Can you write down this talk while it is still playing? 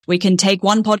We can take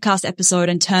one podcast episode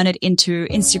and turn it into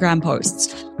Instagram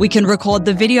posts. We can record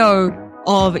the video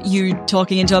of you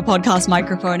talking into a podcast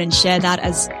microphone and share that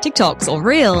as TikToks or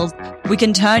Reels. We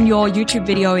can turn your YouTube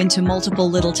video into multiple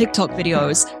little TikTok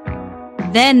videos.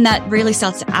 Then that really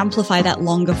starts to amplify that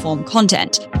longer form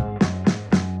content.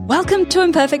 Welcome to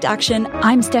Imperfect Action.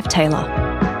 I'm Steph Taylor.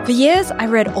 For years, I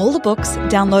read all the books,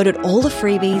 downloaded all the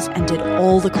freebies, and did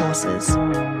all the courses.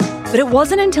 But it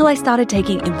wasn't until I started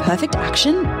taking imperfect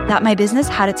action that my business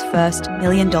had its first $1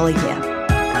 million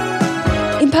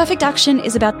year. Imperfect action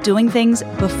is about doing things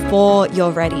before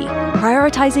you're ready,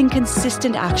 prioritizing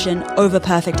consistent action over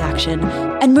perfect action,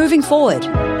 and moving forward,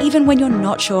 even when you're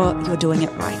not sure you're doing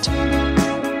it right.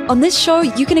 On this show,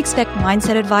 you can expect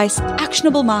mindset advice,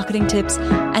 actionable marketing tips,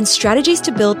 and strategies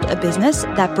to build a business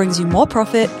that brings you more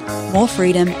profit, more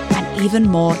freedom, and even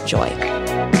more joy.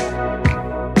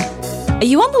 Are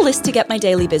you on the list to get my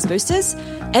daily Biz Boosters?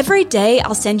 Every day,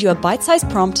 I'll send you a bite-sized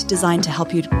prompt designed to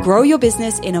help you grow your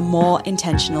business in a more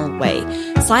intentional way.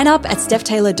 Sign up at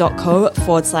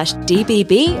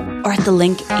stephtaylor.co/DBB or at the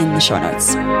link in the show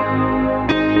notes.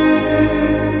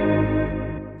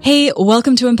 Hey,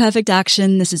 welcome to Imperfect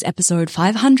Action. This is episode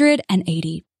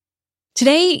 580.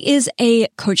 Today is a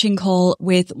coaching call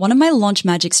with one of my Launch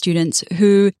Magic students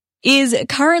who is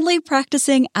currently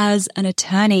practicing as an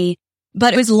attorney,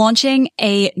 but is launching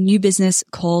a new business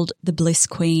called The Bliss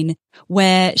Queen,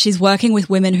 where she's working with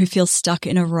women who feel stuck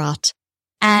in a rut.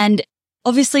 And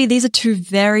obviously, these are two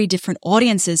very different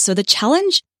audiences. So the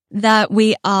challenge that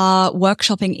we are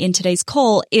workshopping in today's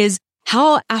call is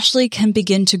how Ashley can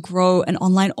begin to grow an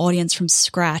online audience from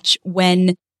scratch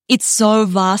when it's so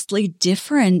vastly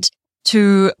different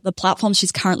to the platform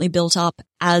she's currently built up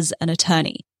as an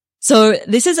attorney. So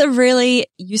this is a really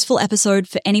useful episode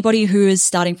for anybody who is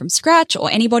starting from scratch or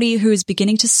anybody who is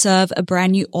beginning to serve a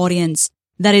brand new audience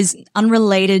that is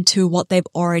unrelated to what they've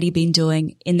already been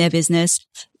doing in their business.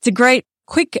 It's a great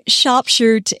quick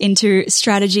sharpshoot into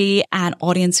strategy and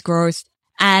audience growth,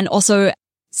 and also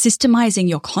systemizing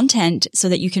your content so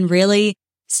that you can really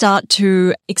start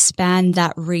to expand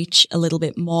that reach a little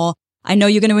bit more. I know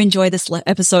you're going to enjoy this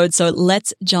episode, so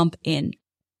let's jump in.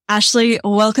 Ashley,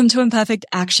 welcome to Imperfect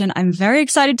Action. I'm very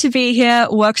excited to be here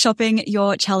workshopping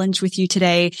your challenge with you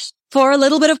today. For a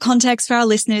little bit of context for our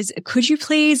listeners, could you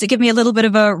please give me a little bit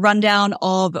of a rundown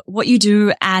of what you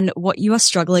do and what you are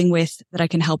struggling with that I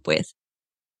can help with?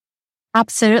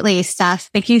 Absolutely, Steph.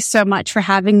 Thank you so much for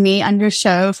having me on your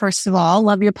show. First of all,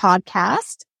 love your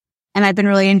podcast. And I've been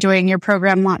really enjoying your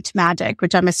program, Launch Magic,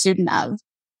 which I'm a student of.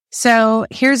 So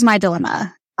here's my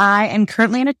dilemma. I am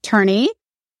currently an attorney,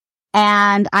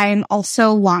 and I'm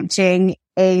also launching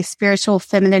a spiritual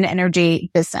feminine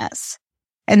energy business.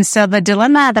 And so the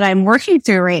dilemma that I'm working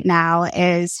through right now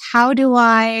is, how do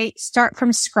I start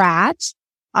from scratch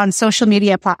on social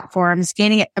media platforms,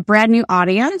 gaining a brand new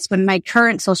audience when my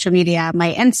current social media,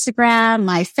 my Instagram,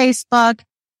 my Facebook,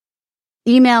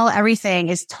 email, everything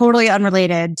is totally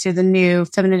unrelated to the new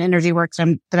feminine energy work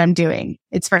that I'm doing.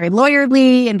 It's very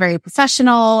lawyerly and very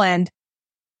professional, and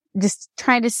just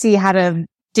trying to see how to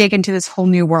dig into this whole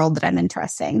new world that I'm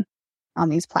interesting on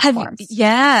these platforms.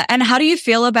 And how do you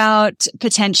feel about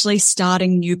potentially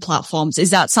starting new platforms?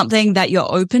 Is that something that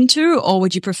you're open to, or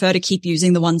would you prefer to keep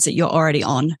using the ones that you're already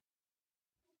on?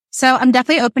 So I'm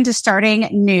definitely open to starting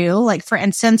new. Like, for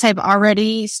instance, I've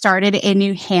already started a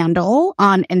new handle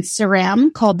on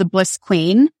Instagram called The Bliss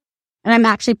Queen. And I'm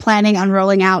actually planning on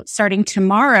rolling out, starting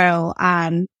tomorrow,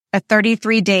 a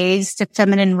 33 days to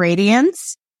feminine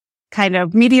radiance kind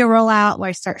of media rollout where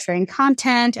I start sharing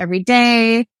content every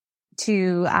day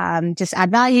to just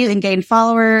add value and gain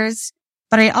followers.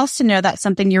 But I also know that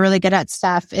something you're really good at,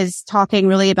 Steph, is talking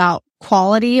really about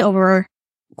quality over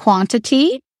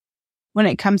quantity when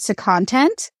it comes to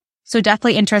content. So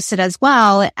definitely interested as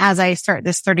well, as I start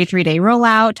this 33-day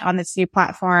rollout on this new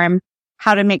platform,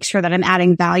 how to make sure that I'm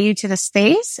adding value to the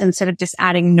space instead of just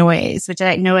adding noise, which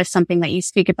I know is something that you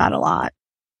speak about a lot.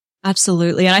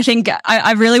 Absolutely. And I think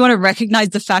I really want to recognize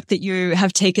the fact that you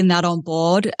have taken that on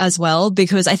board as well,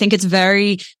 because I think it's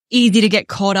very easy to get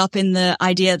caught up in the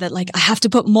idea that, like, I have to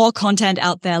put more content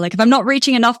out there. Like, if I'm not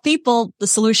reaching enough people, the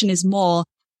solution is more,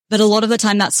 but a lot of the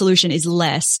time that solution is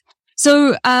less.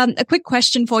 So, a quick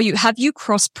question for you. Have you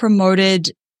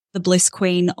cross-promoted the Bliss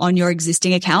Queen on your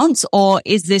existing accounts, or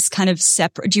is this kind of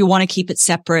separate? Do you want to keep it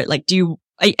separate? Like,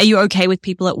 are you okay with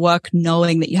people at work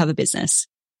knowing that you have a business?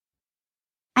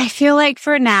 I feel like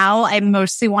for now, I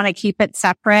mostly want to keep it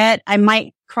separate. I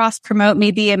might cross promote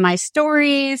maybe in my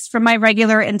stories from my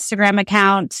regular Instagram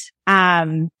account.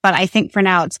 But I think for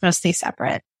now it's mostly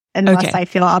separate unless I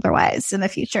feel otherwise in the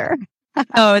future.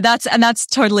 Oh, that's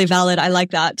totally valid. I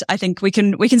like that. I think we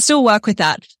can still work with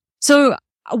that. So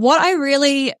what I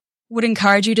really would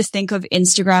encourage you to think of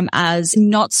Instagram as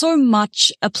not so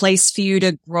much a place for you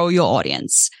to grow your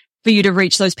audience, for you to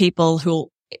reach those people who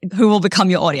will become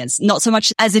your audience, not so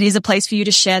much as it is a place for you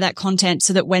to share that content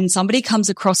so that when somebody comes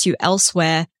across you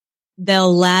elsewhere,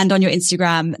 they'll land on your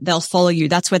Instagram, they'll follow you.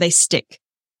 That's where they stick.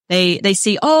 They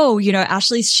see, oh,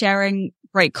 Ashley's sharing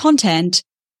great content.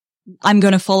 I'm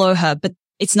going to follow her, but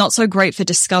it's not so great for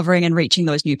discovering and reaching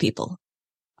those new people.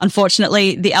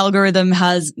 Unfortunately, the algorithm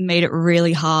has made it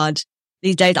really hard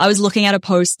these days. I was looking at a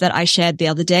post that I shared the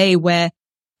other day where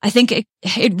I think it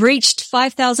reached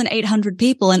 5,800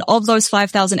 people. And of those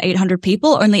 5,800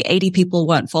 people, only 80 people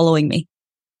weren't following me.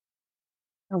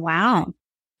 Oh, wow.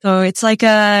 So it's like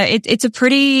it's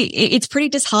pretty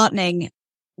disheartening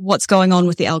what's going on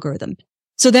with the algorithm.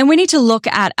 So then we need to look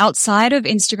at outside of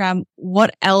Instagram,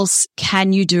 what else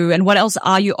can you do and what else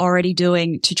are you already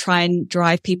doing to try and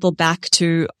drive people back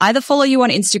to either follow you on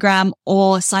Instagram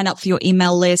or sign up for your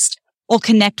email list or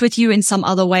connect with you in some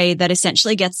other way that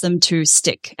essentially gets them to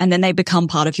stick and then they become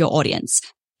part of your audience.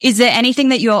 Is there anything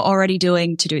that you're already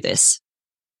doing to do this?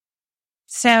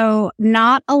 So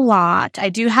not a lot. I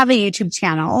do have a YouTube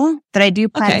channel that I do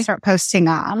plan to start posting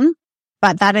on.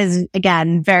 But that is,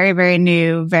 again, very, very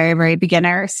new, very, very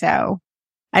beginner. So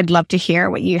I'd love to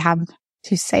hear what you have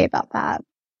to say about that.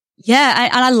 Yeah.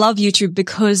 And I love YouTube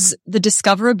because the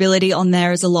discoverability on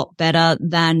there is a lot better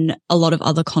than a lot of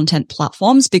other content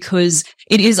platforms because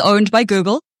it is owned by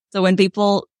Google. So when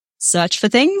people search for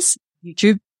things,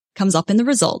 YouTube comes up in the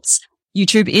results.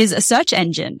 YouTube is a search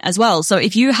engine as well. So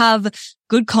if you have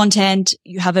good content,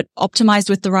 you have it optimized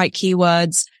with the right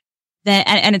keywords, then,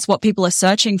 and it's what people are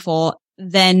searching for,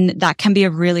 then that can be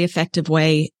a really effective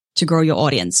way to grow your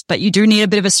audience. But you do need a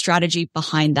bit of a strategy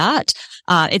behind that.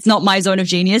 It's not my zone of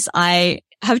genius. I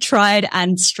have tried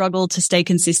and struggled to stay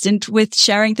consistent with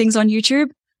sharing things on YouTube,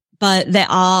 but there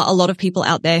are a lot of people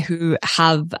out there who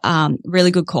have really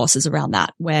good courses around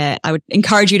that where I would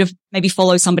encourage you to maybe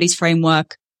follow somebody's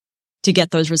framework to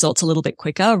get those results a little bit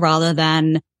quicker rather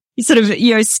than sort of,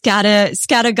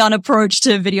 scattergun approach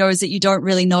to videos that you don't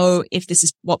really know if this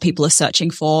is what people are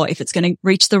searching for, if it's going to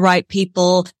reach the right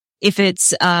people, if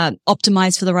it's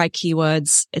optimized for the right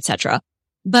keywords, etc.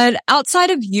 But outside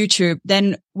of YouTube,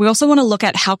 then we also want to look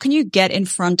at how can you get in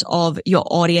front of your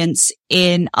audience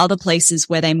in other places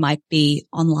where they might be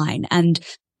online. And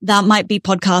that might be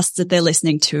podcasts that they're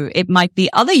listening to. It might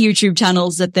be other YouTube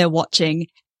channels that they're watching.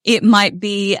 It might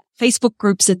be Facebook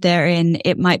groups that they're in.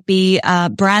 It might be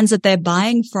brands that they're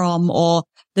buying from or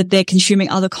that they're consuming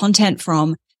other content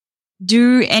from.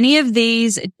 Do any of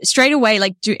these straight away,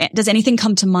 does anything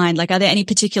come to mind? Like, are there any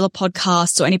particular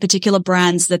podcasts or any particular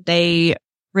brands that they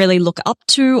really look up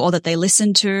to or that they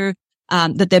listen to,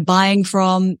 that they're buying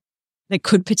from that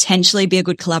could potentially be a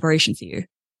good collaboration for you?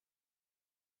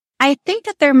 I think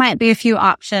that there might be a few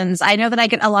options. I know that I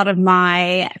get a lot of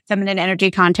my feminine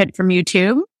energy content from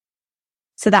YouTube.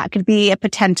 So that could be a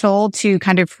potential to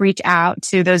kind of reach out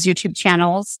to those YouTube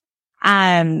channels.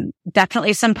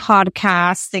 Definitely some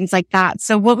podcasts, things like that.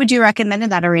 So what would you recommend in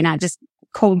that arena? Just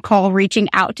cold call reaching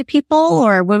out to people?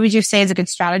 Or what would you say is a good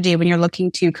strategy when you're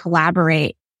looking to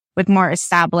collaborate with more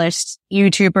established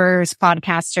YouTubers,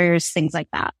 podcasters, things like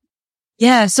that?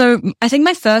 Yeah. So I think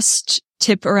my first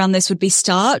tip around this would be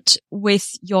start with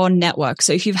your network.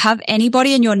 So if you have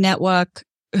anybody in your network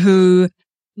who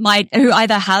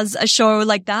either has a show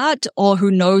like that or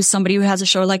who knows somebody who has a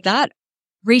show like that,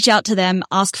 reach out to them,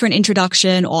 ask for an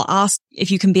introduction or ask if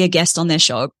you can be a guest on their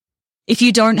show. If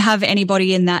you don't have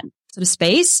anybody in that sort of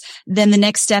space, then the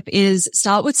next step is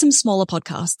start with some smaller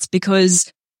podcasts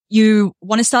because you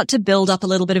want to start to build up a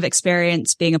little bit of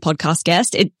experience being a podcast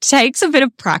guest. It takes a bit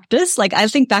of practice. Like I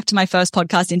think back to my first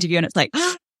podcast interview and it's like,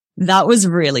 that was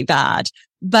really bad.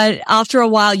 But after a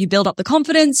while, you build up the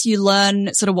confidence, you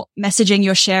learn sort of what messaging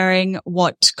you're sharing,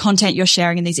 what content you're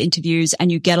sharing in these interviews,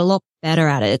 and you get a lot better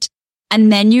at it.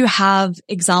 And then you have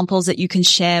examples that you can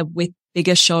share with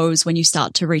bigger shows when you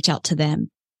start to reach out to them.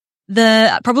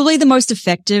 Probably the most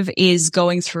effective is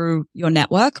going through your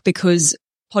network because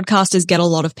podcasters get a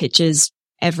lot of pitches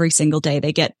every single day.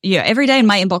 They get, every day in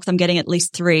my inbox, I'm getting at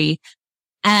least 3.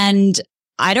 And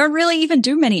I don't really even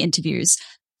do many interviews.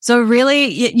 So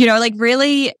really,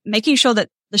 really making sure that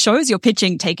the shows you're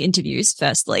pitching take interviews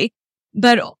firstly,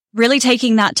 but really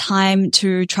taking that time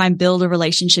to try and build a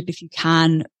relationship if you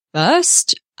can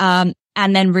first, and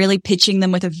then really pitching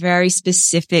them with a very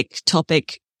specific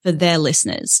topic for their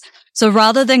listeners. So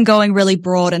rather than going really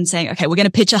broad and saying, okay, we're going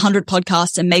to pitch 100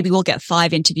 podcasts and maybe we'll get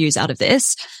 5 interviews out of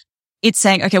this, it's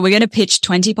saying, okay, we're going to pitch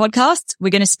 20 podcasts.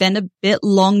 We're going to spend a bit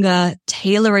longer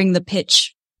tailoring the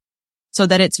pitch so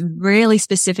that it's really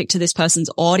specific to this person's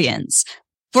audience.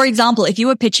 For example, if you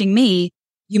were pitching me,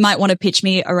 you might want to pitch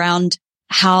me around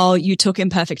how you took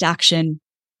imperfect action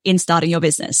in starting your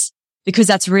business, because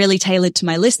that's really tailored to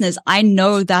my listeners. I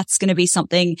know that's going to be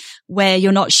something where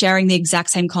you're not sharing the exact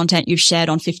same content you've shared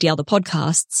on 50 other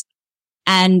podcasts.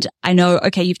 And I know,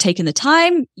 okay, you've taken the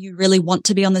time. You really want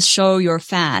to be on this show. You're a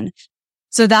fan.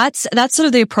 So that's sort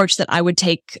of the approach that I would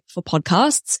take for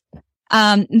podcasts.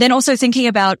 Then also thinking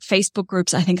about Facebook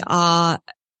groups, I think are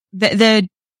the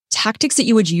tactics that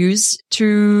you would use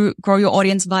to grow your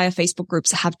audience via Facebook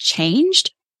groups have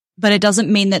changed, but it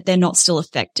doesn't mean that they're not still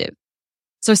effective.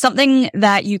 So something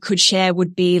that you could share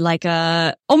would be like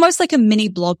almost like a mini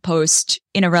blog post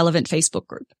in a relevant Facebook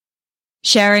group,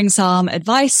 sharing some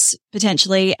advice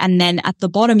potentially. And then at the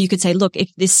bottom, you could say, look,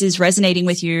 if this is resonating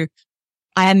with you,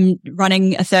 I am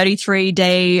running a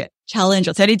 33-day challenge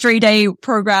or 33-day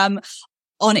program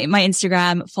on my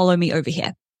Instagram. Follow me over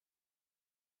here.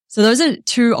 So those are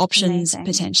two options. Amazing.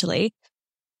 Potentially.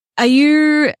 Are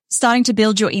you starting to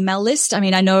build your email list? I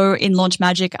mean, I know in Launch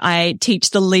Magic, I teach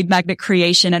the lead magnet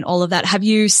creation and all of that. Have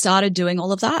you started doing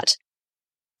all of that?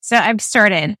 So I've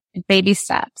started baby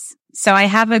steps. So I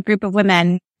have a group of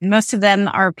women. Most of them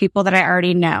are people that I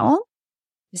already know.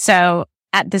 So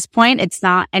at this point, it's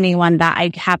not anyone that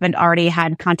I haven't already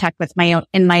had contact with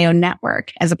in my own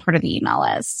network as a part of the email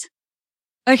list.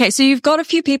 Okay. So you've got a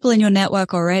few people in your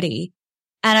network already.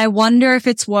 And I wonder if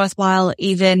it's worthwhile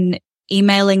even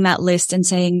emailing that list and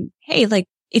saying, hey, like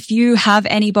if you have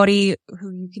anybody who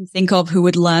you can think of who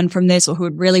would learn from this or who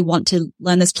would really want to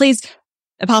learn this, please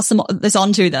pass this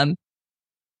on to them.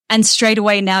 And straight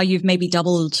away now you've maybe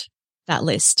doubled that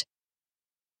list.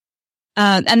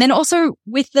 And then also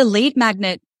with the lead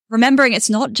magnet, remembering it's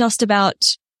not just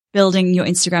about building your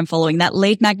Instagram following. That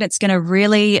lead magnet's going to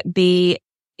really be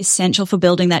essential for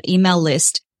building that email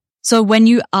list. So when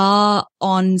you are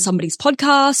on somebody's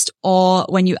podcast or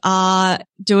when you are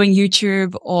doing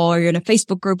YouTube or you're in a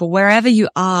Facebook group or wherever you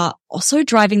are, also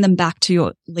driving them back to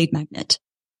your lead magnet.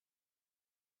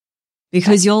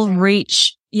 Because you'll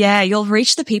reach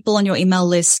the people on your email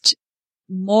list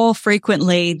more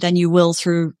frequently than you will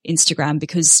through Instagram,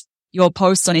 because your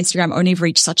posts on Instagram only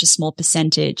reach such a small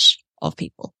percentage of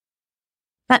people.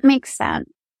 That makes sense.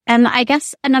 And I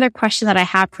guess another question that I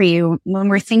have for you when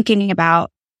we're thinking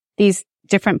about these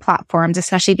different platforms,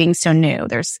 especially being so new,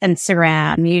 there's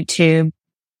Instagram, YouTube,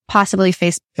 possibly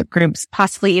Facebook groups,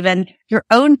 possibly even your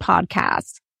own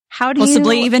podcast.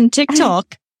 Possibly even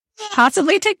TikTok.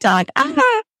 Possibly TikTok.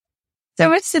 So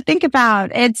much to think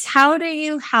about. It's how do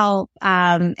you help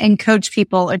and coach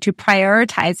people into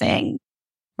prioritizing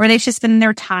where they should spend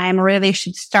their time or where they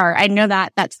should start? I know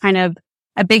that that's kind of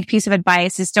a big piece of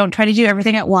advice is don't try to do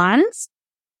everything at once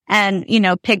and,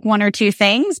 pick one or two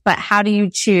things, but how do you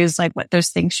choose like what those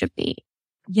things should be?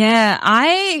 Yeah,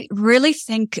 I really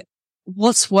think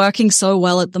what's working so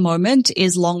well at the moment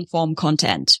is long form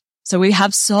content. So we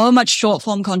have so much short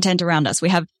form content around us. We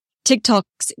have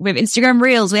TikToks, we have Instagram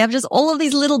Reels, we have just all of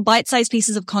these little bite-sized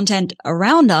pieces of content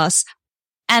around us.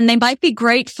 And they might be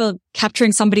great for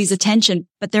capturing somebody's attention,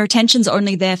 but their attention's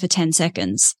only there for 10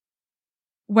 seconds.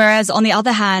 Whereas on the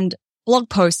other hand, blog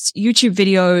posts, YouTube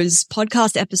videos,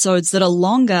 podcast episodes that are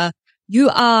longer,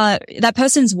 that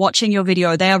person's watching your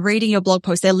video, they are reading your blog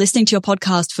post, they're listening to your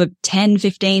podcast for 10,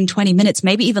 15, 20 minutes,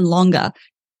 maybe even longer.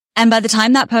 And by the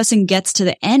time that person gets to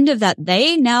the end of that,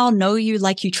 they now know you,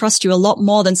 like you, trust you a lot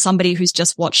more than somebody who's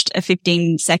just watched a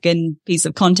 15-second piece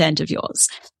of content of yours.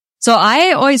 So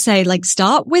I always say, like,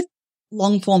 start with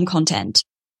long form content.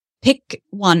 Pick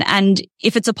one. And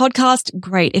if it's a podcast,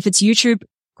 great. If it's YouTube,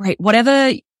 great.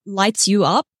 Whatever lights you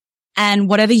up and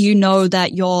whatever you know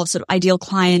that your sort of ideal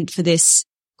client for this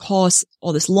course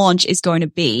or this launch is going to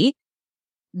be,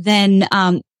 then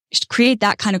create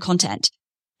that kind of content.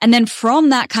 And then from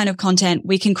that kind of content,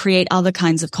 we can create other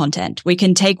kinds of content. We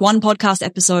can take one podcast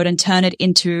episode and turn it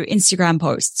into Instagram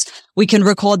posts. We can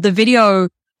record the video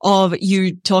of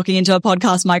you talking into a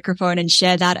podcast microphone and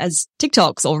share that as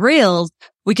TikToks or Reels.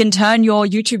 We can turn your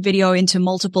YouTube video into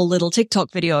multiple little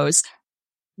TikTok videos.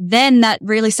 Then that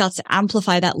really starts to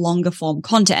amplify that longer form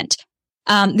content.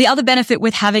 The other benefit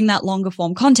with having that longer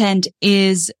form content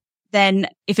is then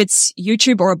if it's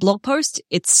YouTube or a blog post,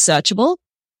 it's searchable.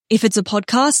 If it's a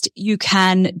podcast, you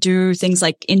can do things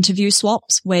like interview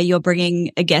swaps where you're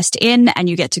bringing a guest in and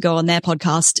you get to go on their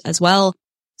podcast as well.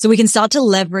 So we can start to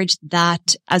leverage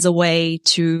that as a way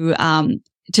to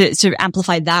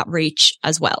amplify that reach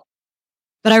as well.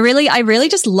 But I really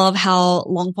just love how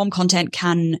long form content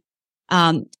can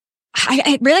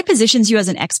it really positions you as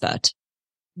an expert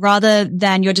rather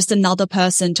than you're just another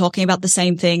person talking about the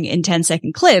same thing in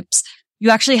 10-second clips. You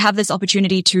actually have this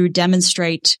opportunity to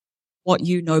demonstrate what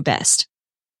you know best.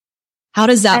 How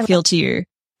does that feel to you?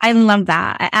 I love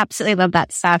that. I absolutely love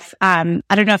that stuff. I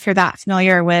don't know if you're that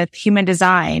familiar with human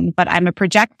design, but I'm a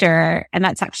projector, and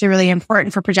that's actually really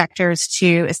important for projectors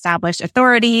to establish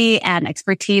authority and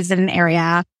expertise in an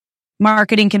area.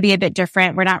 Marketing can be a bit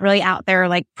different. We're not really out there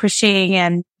like pushing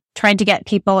and trying to get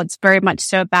people. It's very much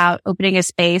so about opening a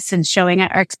space and showing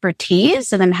our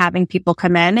expertise and then having people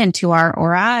come into our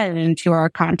aura and into our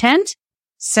content.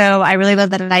 So I really love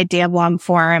that idea of long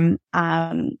form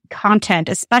content,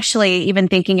 especially even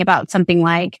thinking about something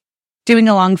like doing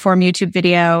a long form YouTube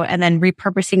video and then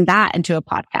repurposing that into a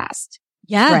podcast.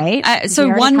 Yeah. Right. So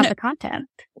have the content.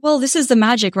 Well, this is the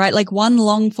magic, right? Like one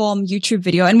long form YouTube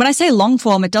video. And when I say long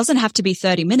form, it doesn't have to be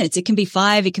 30 minutes. It can be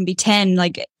 5, it can be 10,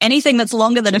 like anything that's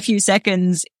longer than a few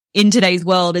seconds in today's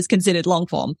world is considered long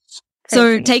form.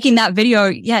 So taking that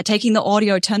video, taking the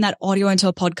audio, turn that audio into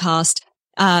a podcast.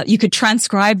 You could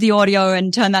transcribe the audio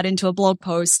and turn that into a blog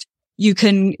post. You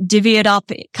can divvy it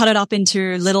up, cut it up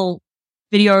into little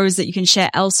videos that you can share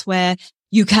elsewhere.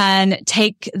 You can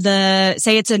take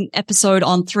say it's an episode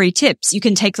on 3 tips. You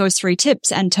can take those 3 tips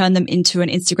and turn them into an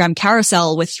Instagram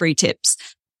carousel with 3 tips.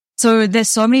 So there's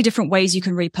so many different ways you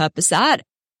can repurpose that.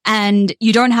 And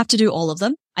you don't have to do all of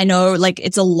them. I know like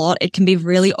it's a lot. It can be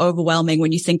really overwhelming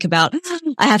when you think about,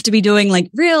 I have to be doing like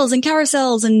reels and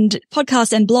carousels and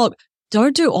podcast and blog.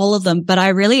 Don't do all of them, but I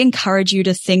really encourage you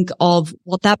to think of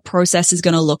what that process is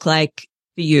going to look like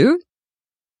for you.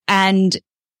 And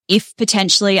if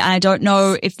potentially, and I don't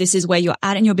know if this is where you're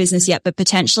at in your business yet, but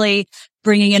potentially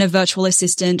bringing in a virtual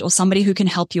assistant or somebody who can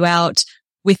help you out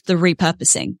with the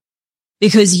repurposing.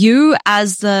 Because you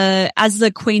as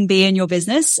the queen bee in your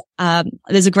business,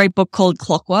 there's a great book called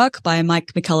Clockwork by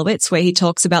Mike Michalowicz where he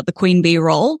talks about the queen bee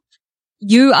role.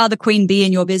 You are the queen bee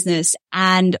in your business,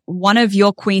 and one of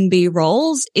your queen bee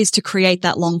roles is to create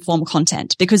that long form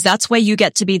content, because that's where you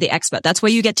get to be the expert. That's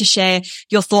where you get to share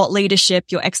your thought leadership,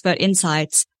 your expert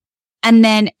insights. And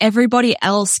then everybody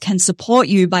else can support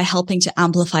you by helping to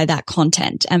amplify that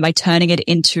content and by turning it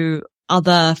into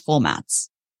other formats.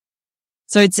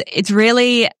 So it's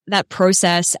really that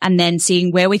process, and then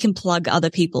seeing where we can plug other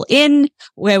people in,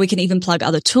 where we can even plug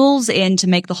other tools in to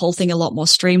make the whole thing a lot more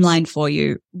streamlined for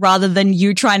you, rather than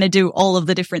you trying to do all of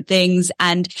the different things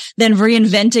and then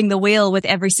reinventing the wheel with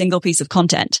every single piece of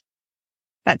content.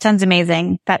 That sounds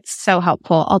amazing. That's so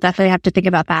helpful. I'll definitely have to think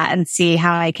about that and see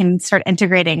how I can start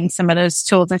integrating some of those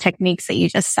tools and techniques that you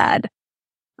just said.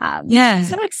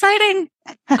 So exciting.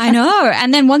 I know.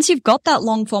 And then once you've got that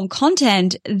long form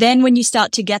content, then when you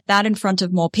start to get that in front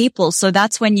of more people, so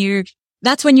that's when you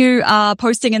are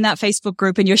posting in that Facebook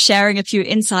group and you're sharing a few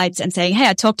insights and saying, hey,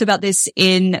 I talked about this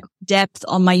in depth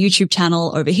on my YouTube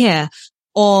channel over here.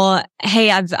 Or, hey,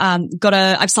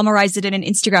 I've summarized it in an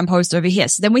Instagram post over here.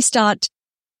 So then we start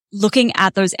looking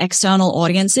at those external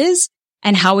audiences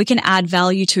and how we can add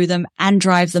value to them and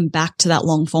drive them back to that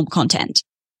long form content.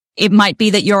 It might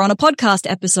be that you're on a podcast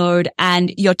episode and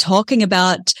you're talking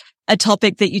about a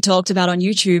topic that you talked about on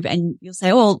YouTube, and you'll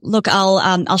say, oh, look,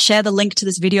 I'll share the link to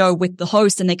this video with the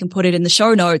host and they can put it in the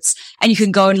show notes, and you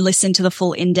can go and listen to the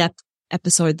full in-depth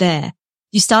episode there.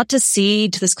 You start to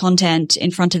seed this content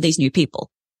in front of these new people.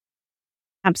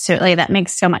 Absolutely. That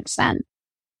makes so much sense.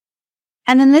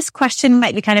 And then this question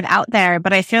might be kind of out there,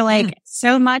 but I feel like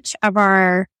so much of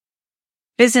our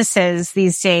businesses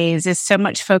these days is so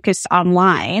much focused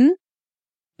online.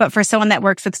 But for someone that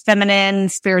works with feminine,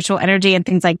 spiritual energy and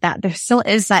things like that, there still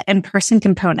is that in-person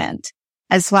component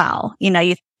as well. You know,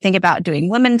 you think about doing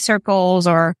women's circles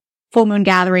or full moon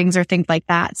gatherings or things like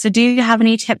that. So do you have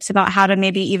any tips about how to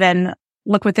maybe even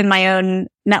look within my own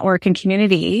network and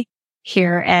community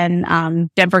here in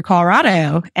Denver,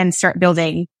 Colorado, and start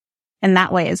building in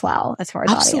that way as well, as far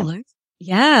as Absolutely. audience?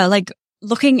 Yeah. Like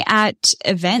looking at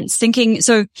events, thinking,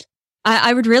 so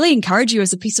I would really encourage you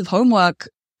as a piece of homework,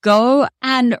 go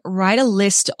and write a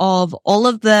list of all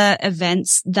of the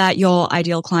events that your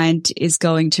ideal client is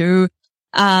going to,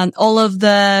 all of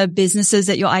the businesses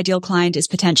that your ideal client is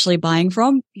potentially buying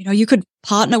from. You know, you could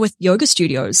partner with yoga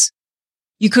studios.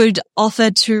 You could offer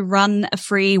to run a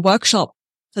free workshop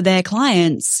for their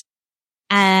clients,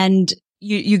 and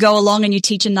you go along and you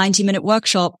teach a 90-minute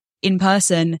workshop in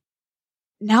person.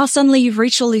 Now suddenly you've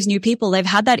reached all these new people. They've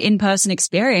had that in-person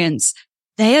experience.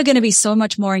 They are going to be so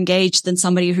much more engaged than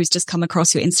somebody who's just come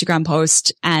across your Instagram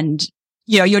post and,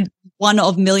 you know, you're one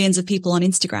of millions of people on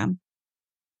Instagram.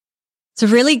 So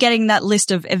really getting that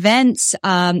list of events,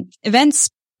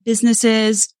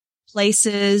 businesses,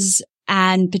 places,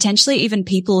 and potentially even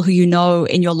people who you know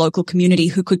in your local community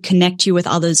who could connect you with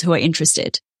others who are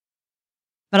interested.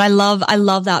 But I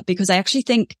love that because I actually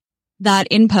think that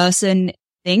in-person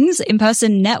things,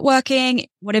 in-person networking,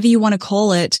 whatever you want to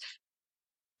call it,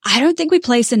 I don't think we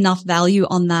place enough value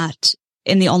on that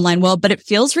in the online world, but it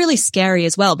feels really scary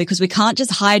as well because we can't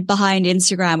just hide behind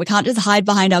Instagram. We can't just hide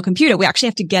behind our computer. We actually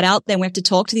have to get out there and we have to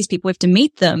talk to these people. We have to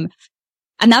meet them.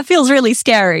 And that feels really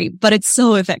scary, but it's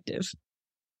so effective.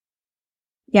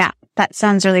 Yeah, that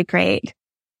sounds really great.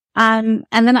 And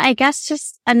then I guess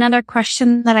just another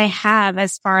question that I have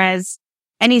as far as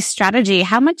any strategy,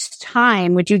 how much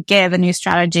time would you give a new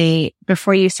strategy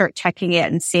before you start checking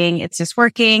it and seeing, is this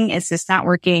working? Is this not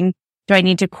working? Do I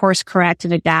need to course correct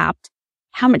and adapt?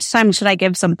 How much time should I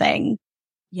give something?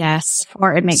 Yes.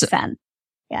 Before it makes sense?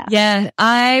 Yeah.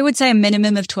 I would say a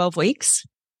minimum of 12 weeks.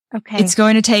 Okay. It's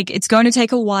going to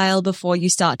take a while before you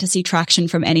start to see traction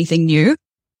from anything new.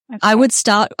 Okay. I would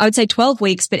say 12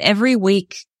 weeks, but every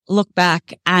week look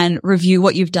back and review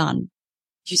what you've done.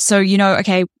 So,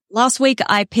 okay, last week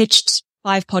I pitched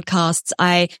 5 podcasts.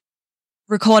 I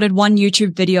recorded 1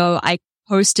 YouTube video. I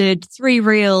posted 3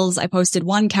 reels. I posted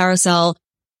 1 carousel,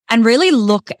 and really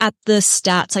look at the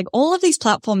stats. Like all of these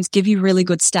platforms give you really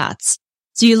good stats.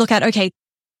 So you look at, okay,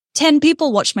 10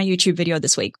 people watched my YouTube video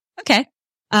this week. Okay.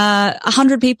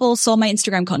 100 people saw my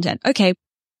Instagram content. Okay.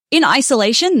 In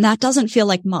isolation, that doesn't feel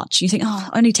like much. You think, oh,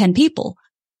 only 10 people.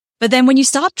 But then when you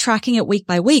start tracking it week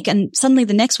by week, and suddenly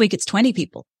the next week it's 20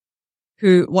 people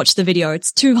who watched the video.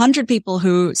 It's 200 people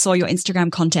who saw your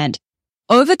Instagram content.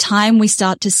 Over time, we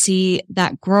start to see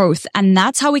that growth, and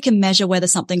that's how we can measure whether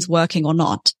something's working or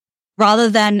not. Rather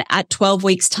than at 12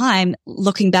 weeks time,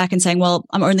 looking back and saying, well,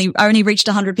 I only reached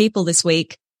 100 people this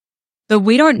week. But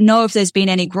we don't know if there's been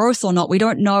any growth or not. We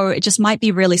don't know. It just might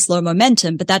be really slow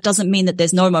momentum, but that doesn't mean that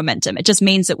there's no momentum. It just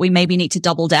means that we maybe need to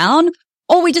double down,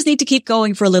 or we just need to keep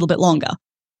going for a little bit longer.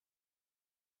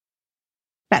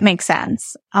 That makes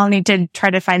sense. I'll need to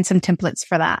try to find some templates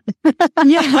for that.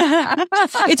 Yeah.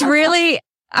 It's really,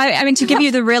 I mean, to give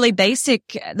you the basic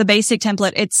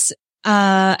template, it's,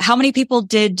 how many people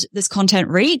did this content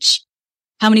reach?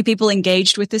 How many people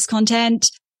engaged with this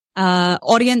content?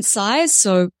 Audience size.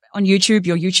 So on YouTube,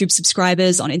 your YouTube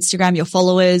subscribers, on Instagram, your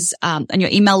followers, and your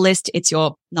email list, it's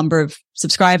your number of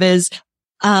subscribers.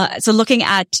 So looking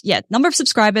at, number of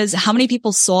subscribers, how many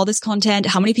people saw this content,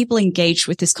 how many people engaged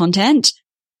with this content.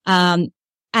 And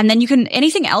then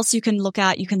anything else you can look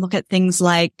at things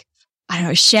like, I don't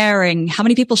know, sharing, how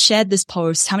many people shared this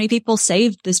post, how many people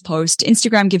saved this post.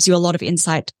 Instagram gives you a lot of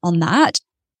insight on that.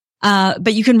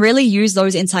 But you can really use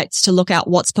those insights to look at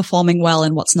what's performing well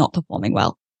and what's not performing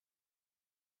well.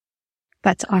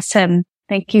 That's awesome.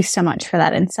 Thank you so much for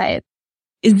that insight.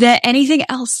 Is there anything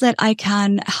else that I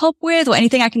can help with, or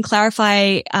anything I can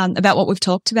clarify about what we've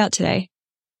talked about today?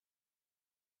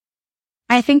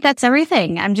 I think that's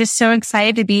everything. I'm just so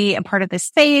excited to be a part of this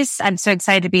space. I'm so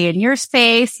excited to be in your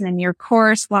space and in your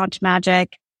course, Launch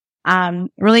Magic.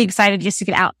 Really excited just to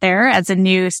get out there as a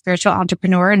new spiritual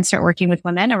entrepreneur and start working with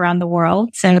women around the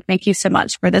world. So thank you so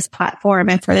much for this platform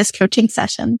and for this coaching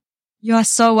session. You are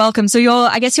so welcome. So your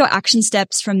action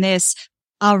steps from this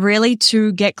are really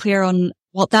to get clear on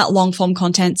what that long form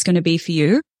content's going to be for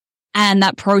you, and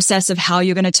that process of how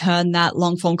you're going to turn that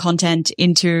long form content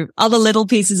into other little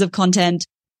pieces of content,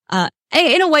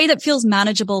 in a way that feels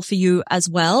manageable for you as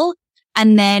well.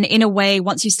 And then in a way,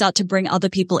 once you start to bring other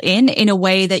people in a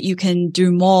way that you can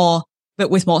do more,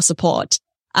 but with more support.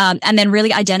 And then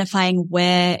really identifying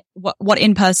what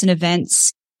in-person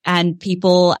events and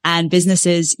people and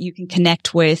businesses you can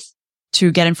connect with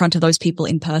to get in front of those people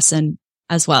in person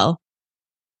as well.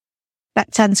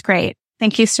 That sounds great.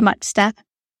 Thank you so much, Steph.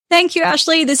 Thank you,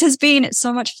 Ashley. This has been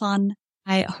so much fun.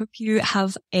 I hope you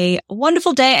have a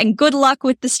wonderful day and good luck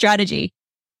with the strategy.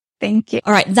 Thank you.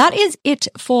 All right. That is it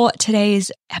for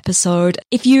today's episode.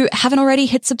 If you haven't already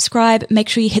hit subscribe, make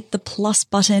sure you hit the plus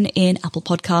button in Apple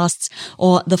Podcasts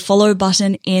or the follow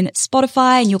button in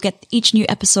Spotify, and you'll get each new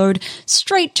episode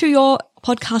straight to your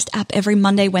podcast app every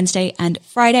Monday, Wednesday, and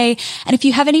Friday. And if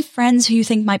you have any friends who you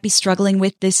think might be struggling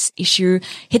with this issue,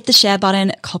 hit the share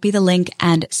button, copy the link,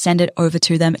 and send it over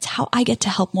to them. It's how I get to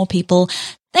help more people.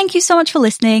 Thank you so much for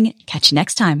listening. Catch you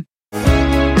next time.